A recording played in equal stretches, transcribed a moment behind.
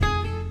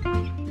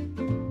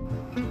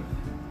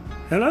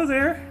Hello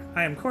there.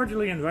 I am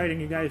cordially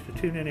inviting you guys to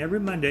tune in every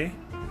Monday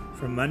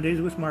for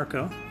Mondays with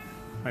Marco,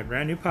 my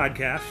brand new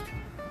podcast.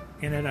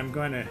 In it, I'm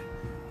going to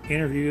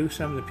interview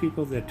some of the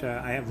people that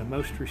I have the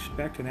most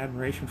respect and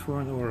admiration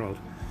for in the world.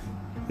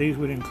 These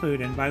would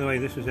include, and by the way,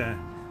 this is an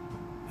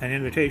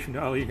invitation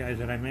to all you guys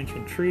that I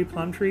mentioned,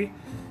 Plumtree,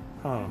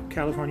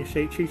 California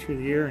State Teacher of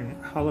the Year and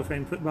Hall of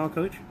Fame football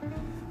coach,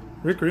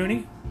 Rick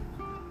Rooney,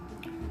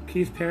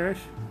 Keith Parris,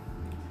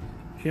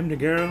 Jim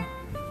DeGuerro,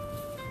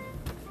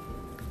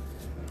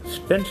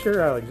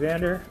 Spencer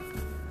Alexander,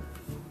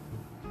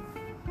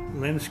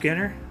 Lynn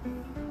Skinner,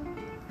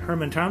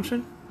 Herman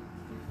Thompson,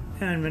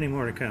 and many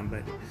more to come.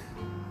 But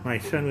my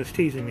son was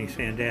teasing me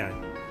saying, Dad,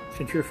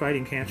 since you're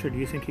fighting cancer, do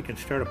you think you can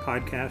start a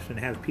podcast and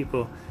have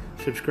people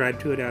subscribe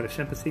to it out of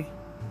sympathy?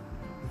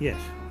 Yes,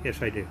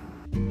 I do.